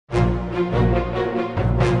Hello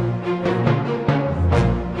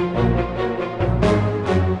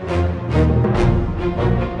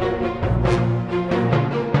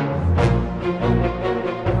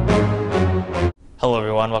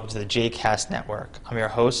everyone, welcome to the JCast Network. I'm your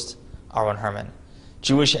host, Arwen Herman.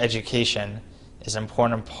 Jewish education is an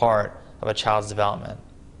important part of a child's development.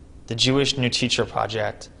 The Jewish New Teacher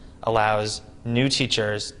Project allows new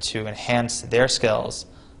teachers to enhance their skills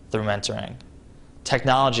through mentoring.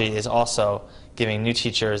 Technology is also giving new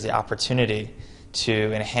teachers the opportunity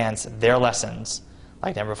to enhance their lessons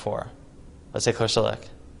like never before. Let's take a closer look.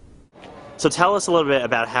 So tell us a little bit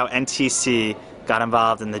about how NTC got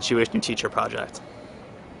involved in the Jewish New Teacher Project.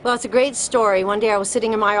 Well, it's a great story. One day I was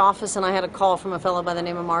sitting in my office and I had a call from a fellow by the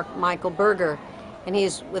name of Michael Berger, and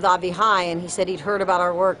he's with Avi High, and he said he'd heard about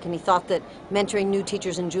our work and he thought that mentoring new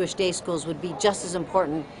teachers in Jewish day schools would be just as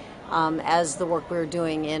important as the work we were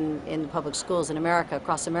doing in public schools in America,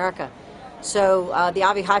 across America. So the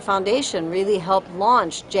Avi High Foundation really helped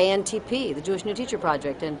launch JNTP, the Jewish New Teacher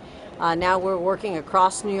Project, and now we're working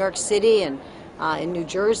across New York City and in New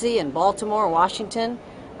Jersey and Baltimore, Washington,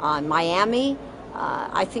 Miami.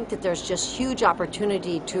 I think that there's just huge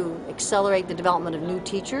opportunity to accelerate the development of new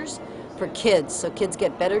teachers for kids, so kids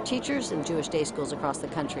get better teachers in Jewish day schools across the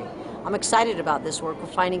country. I'm excited about this work. We're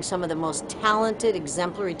finding some of the most talented,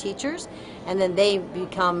 exemplary teachers, and then they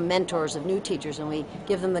become mentors of new teachers, and we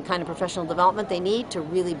give them the kind of professional development they need to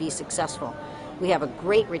really be successful. We have a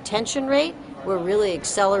great retention rate. We're really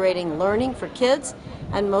accelerating learning for kids,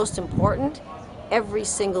 and most important, every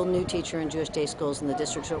single new teacher in Jewish day schools in the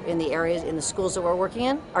districts, in the areas, in the schools that we're working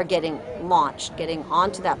in, are getting launched, getting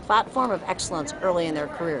onto that platform of excellence early in their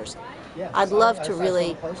careers. I'd love to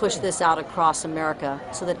really push this out across America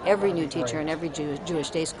so that every new teacher in every Jewish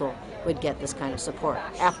day school would get this kind of support.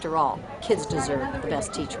 After all, kids deserve the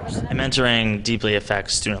best teachers. And mentoring deeply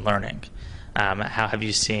affects student learning. How have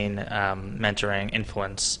you seen mentoring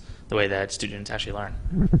influence the way that students actually learn?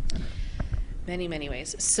 Many, many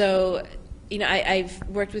ways. So, I've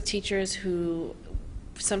worked with teachers who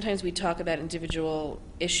sometimes we talk about individual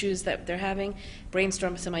issues that they're having,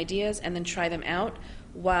 brainstorm some ideas, and then try them out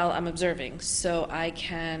while I'm observing. So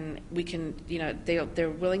they're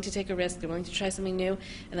willing to take a risk, they're willing to try something new,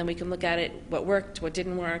 and then we can look at it, what worked, what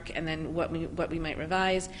didn't work, and then what we might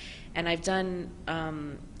revise. And I've done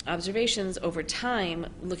observations over time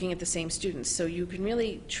looking at the same students, so you can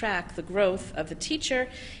really track the growth of the teacher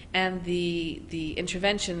and the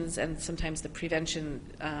interventions and sometimes the prevention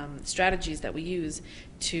strategies that we use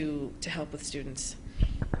to help with students.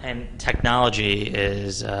 And technology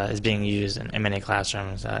is being used in many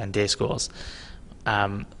classrooms in day schools.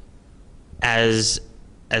 As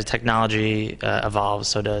technology evolves,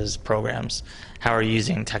 so does programs. How are you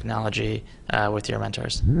using technology with your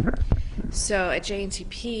mentors? So at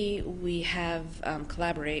JNTP, we have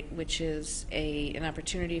Collaborate, which is an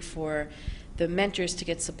opportunity for the mentors to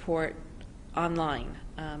get support online.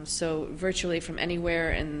 So virtually from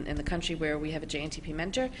anywhere in the country where we have a JNTP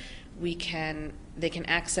mentor, they can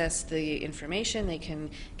access the information, they can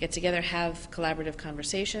get together, have collaborative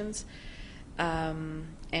conversations,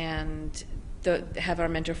 and have our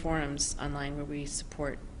mentor forums online where we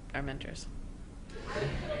support our mentors.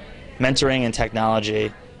 Mentoring and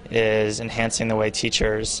technology is enhancing the way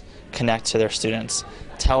teachers connect to their students.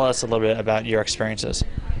 Tell us a little bit about your experiences.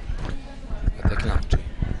 Technology.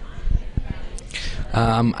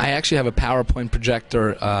 I actually have a PowerPoint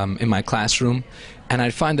projector in my classroom, and I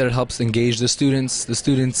find that it helps engage the students. The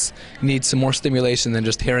students need some more stimulation than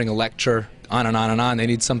just hearing a lecture on and on and on. They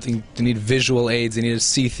need something, they need visual aids, they need to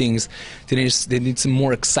see things, they need some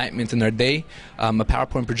more excitement in their day. A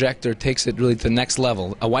PowerPoint projector takes it really to the next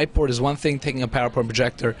level. A whiteboard is one thing, taking a PowerPoint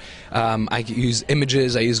projector, I use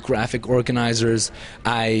images, I use graphic organizers,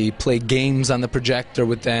 I play games on the projector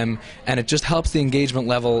with them, and it just helps the engagement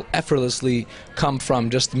level effortlessly come from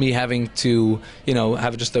just me having to,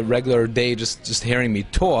 have just a regular day just hearing me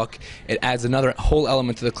talk. It adds another whole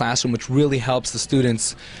element to the classroom which really helps the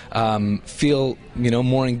students feel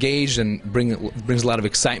more engaged and brings a lot of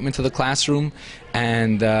excitement to the classroom.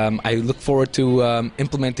 And I look forward to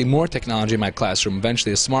implementing more technology in my classroom,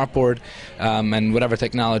 eventually a smartboard and whatever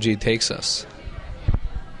technology takes us.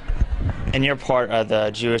 And you're part of the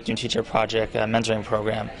Jewish New Teacher Project mentoring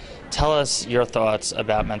program. Tell us your thoughts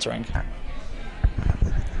about mentoring.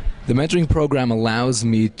 The mentoring program allows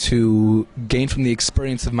me to gain from the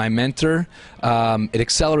experience of my mentor. It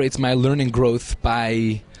accelerates my learning growth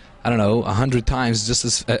by I don't know, 100 times, just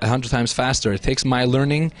as 100 times faster. It takes my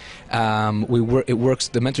learning. It works.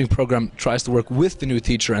 The mentoring program tries to work with the new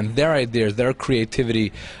teacher and their ideas, their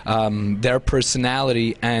creativity, their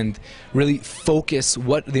personality, and really focus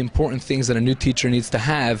what the important things that a new teacher needs to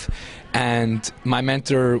have. And my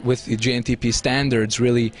mentor with the JNTP standards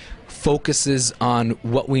really focuses on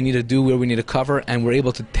what we need to do, where we need to cover, and we're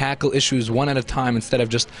able to tackle issues one at a time instead of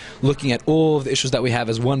just looking at all of the issues that we have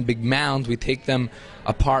as one big mound. We take them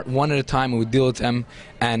apart one at a time and we deal with them.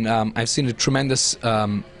 And I've seen a tremendous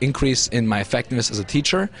increase in my effectiveness as a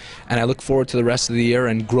teacher, and I look forward to the rest of the year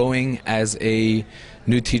and growing as a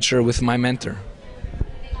new teacher with my mentor.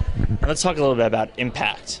 Let's talk a little bit about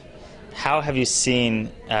impact. How have you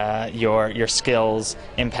seen your skills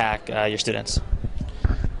impact your students?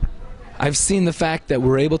 I've seen the fact that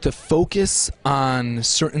we're able to focus on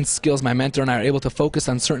certain skills. My mentor and I are able to focus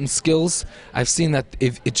on certain skills. I've seen that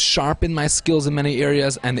it sharpened my skills in many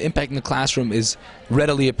areas, and the impact in the classroom is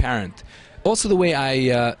readily apparent. Also, the way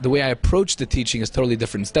I approach the teaching is totally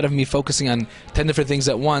different. Instead of me focusing on 10 different things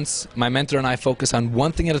at once, my mentor and I focus on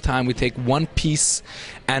one thing at a time. We take one piece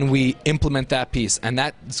and we implement that piece. And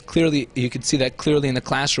that is clearly, you can see that clearly in the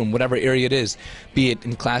classroom, whatever area it is, be it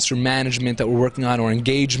in classroom management that we're working on or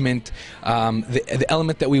engagement. The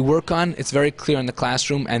element that we work on, it's very clear in the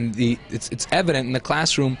classroom, and it's evident in the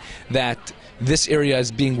classroom that this area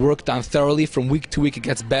is being worked on thoroughly. From week to week it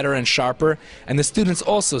gets better and sharper, and the students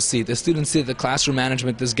also see it. The students see that the classroom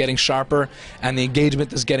management is getting sharper and the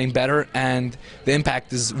engagement is getting better, and the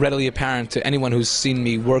impact is readily apparent to anyone who's seen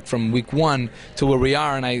me work from week 1 to where we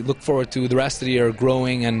are, and I look forward to the rest of the year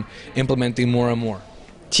growing and implementing more and more.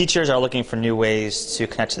 Teachers are looking for new ways to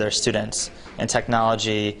connect to their students, and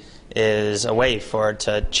technology is a way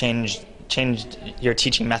to change your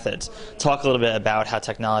teaching methods. Talk a little bit about how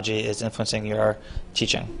technology is influencing your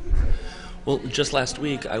teaching. Well, just last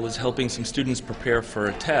week I was helping some students prepare for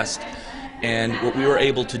a test, and what we were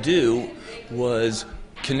able to do was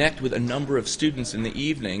connect with a number of students in the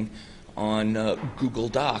evening on Google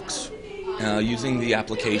Docs using the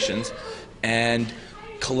applications and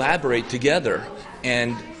collaborate together,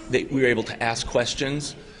 and we were able to ask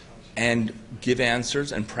questions and give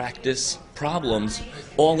answers and practice problems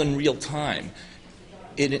all in real time.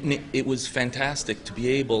 It was fantastic to be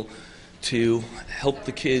able to help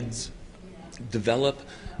the kids develop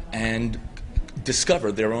and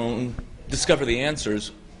discover the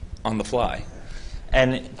answers on the fly.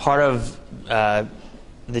 And part of the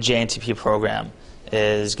JNTP program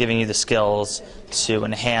is giving you the skills to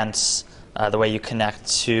enhance the way you connect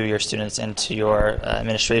to your students and to your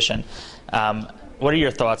administration. What are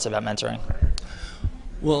your thoughts about mentoring?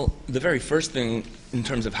 Well, the very first thing in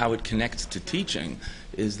terms of how it connects to teaching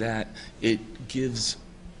is that it gives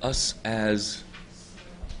us, as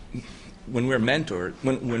when we're mentored,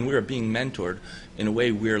 when we're being mentored, in a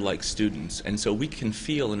way we're like students, and so we can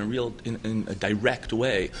feel in a direct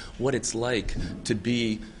way what it's like to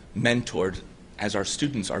be mentored as our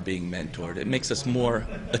students are being mentored. It makes us more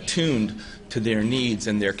attuned to their needs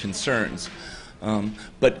and their concerns.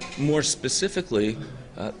 But more specifically,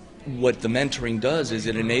 what the mentoring does is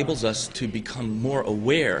it enables us to become more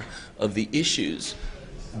aware of the issues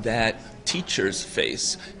that teachers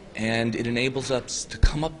face, and it enables us to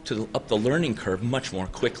come up the learning curve much more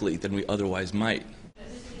quickly than we otherwise might.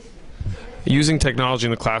 Using technology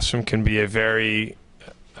in the classroom can be a very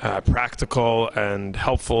practical and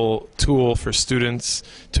helpful tool for students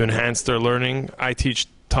to enhance their learning. I teach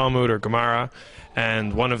Talmud or Gemara,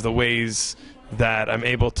 and one of the ways that I'm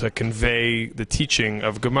able to convey the teaching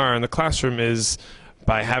of Gemara in the classroom is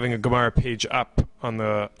by having a Gemara page up on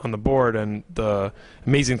the board. And the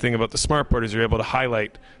amazing thing about the smartboard is you're able to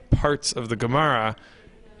highlight parts of the Gemara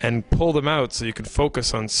and pull them out so you can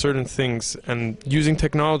focus on certain things. And using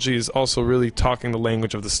technology is also really talking the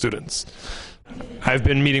language of the students. I've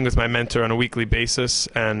been meeting with my mentor on a weekly basis,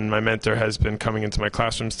 and my mentor has been coming into my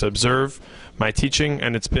classrooms to observe my teaching,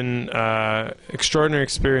 and it's been an extraordinary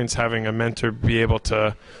experience having a mentor be able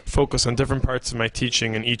to focus on different parts of my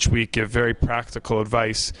teaching and each week give very practical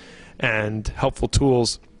advice and helpful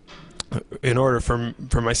tools in order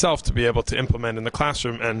for myself to be able to implement in the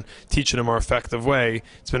classroom and teach in a more effective way.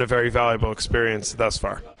 It's been a very valuable experience thus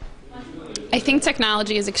far. I think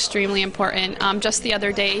technology is extremely important. Just the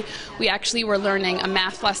other day, we actually were learning a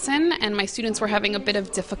math lesson, and my students were having a bit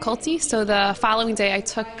of difficulty. So the following day, I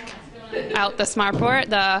took out the smartboard,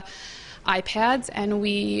 the iPads, and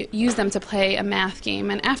we used them to play a math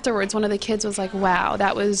game. And afterwards, one of the kids was like, wow,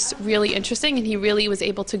 that was really interesting, and he really was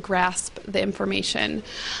able to grasp the information.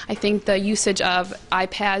 I think the usage of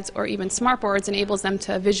iPads or even smartboards enables them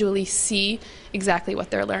to visually see exactly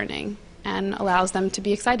what they're learning. and allows them to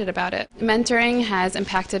be excited about it. Mentoring has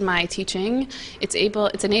impacted my teaching. It's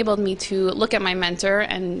enabled me to look at my mentor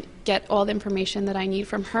and get all the information that I need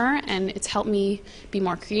from her, and it's helped me be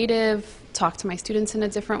more creative, talk to my students in a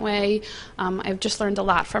different way. I've just learned a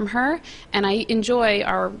lot from her, and I enjoy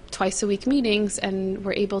our twice-a-week meetings, and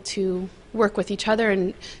we're able to work with each other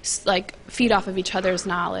and feed off of each other's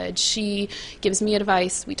knowledge. She gives me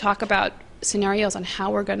advice. We talk about scenarios on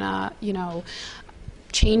how we're gonna,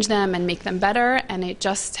 change them and make them better, and it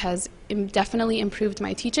just has definitely improved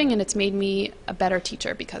my teaching, and it's made me a better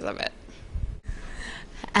teacher because of it.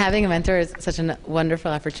 Having a mentor is such a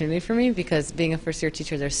wonderful opportunity for me because being a first-year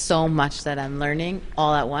teacher, there's so much that I'm learning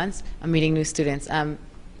all at once. I'm meeting new students. I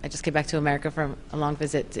just came back to America from a long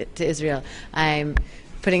visit to Israel. I'm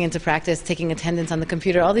putting into practice, taking attendance on the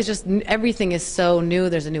computer. All these everything is so new.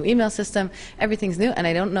 There's a new email system. Everything's new, and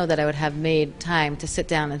I don't know that I would have made time to sit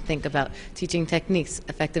down and think about teaching techniques,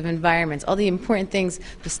 effective environments, all the important things,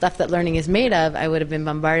 the stuff that learning is made of. I would have been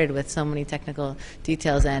bombarded with so many technical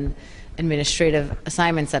details and administrative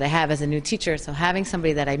assignments that I have as a new teacher. So having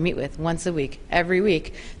somebody that I meet with once a week, every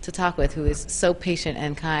week, to talk with, who is so patient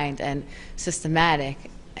and kind and systematic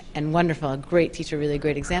and wonderful, a great teacher, really a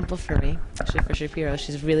great example for me, especially for Shapiro.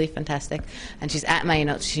 She's really fantastic, and she's at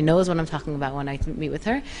my, she knows what I'm talking about when I meet with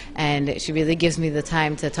her, and she really gives me the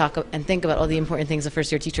time to talk and think about all the important things a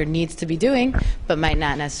first-year teacher needs to be doing, but might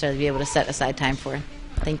not necessarily be able to set aside time for.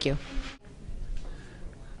 Thank you.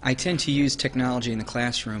 I tend to use technology in the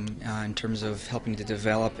classroom in terms of helping to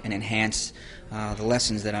develop and enhance the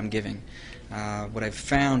lessons that I'm giving. What I've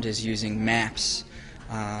found is using maps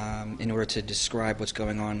in order to describe what's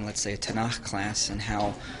going on, let's say, a Tanakh class, and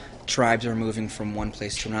how tribes are moving from one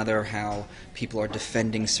place to another, how people are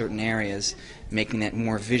defending certain areas, making that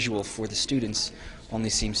more visual for the students only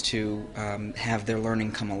seems to have their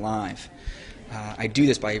learning come alive. I do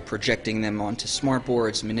this by projecting them onto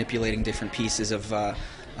smartboards, manipulating different pieces of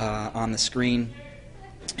on the screen,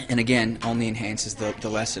 and again, only enhances the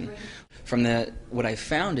lesson. What I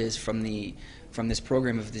found is from this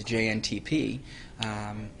program of the JNTP,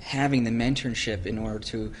 having the mentorship in order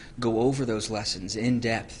to go over those lessons in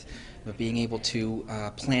depth, but being able to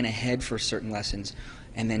plan ahead for certain lessons,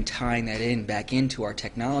 and then tying that back into our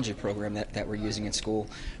technology program that we're using at school,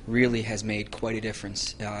 really has made quite a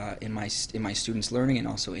difference in my students' learning and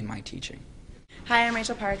also in my teaching. Hi, I'm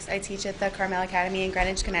Rachel Parks. I teach at the Carmel Academy in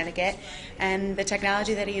Greenwich, Connecticut, and the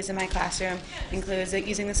technology that I use in my classroom includes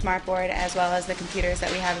using the smartboard as well as the computers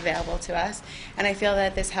that we have available to us. And I feel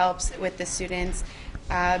that this helps with the students'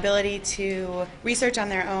 ability to research on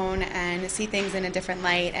their own and see things in a different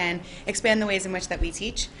light and expand the ways in which that we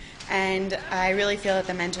teach. And I really feel that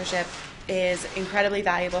the mentorship is incredibly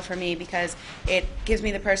valuable for me because it gives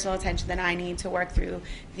me the personal attention that I need to work through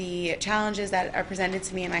the challenges that are presented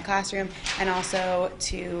to me in my classroom and also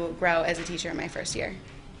to grow as a teacher in my first year.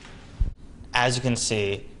 As you can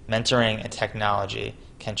see, mentoring and technology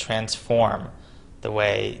can transform the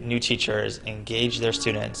way new teachers engage their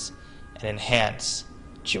students and enhance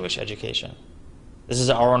Jewish education. This is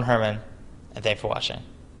Arwen Herman, and thanks for watching.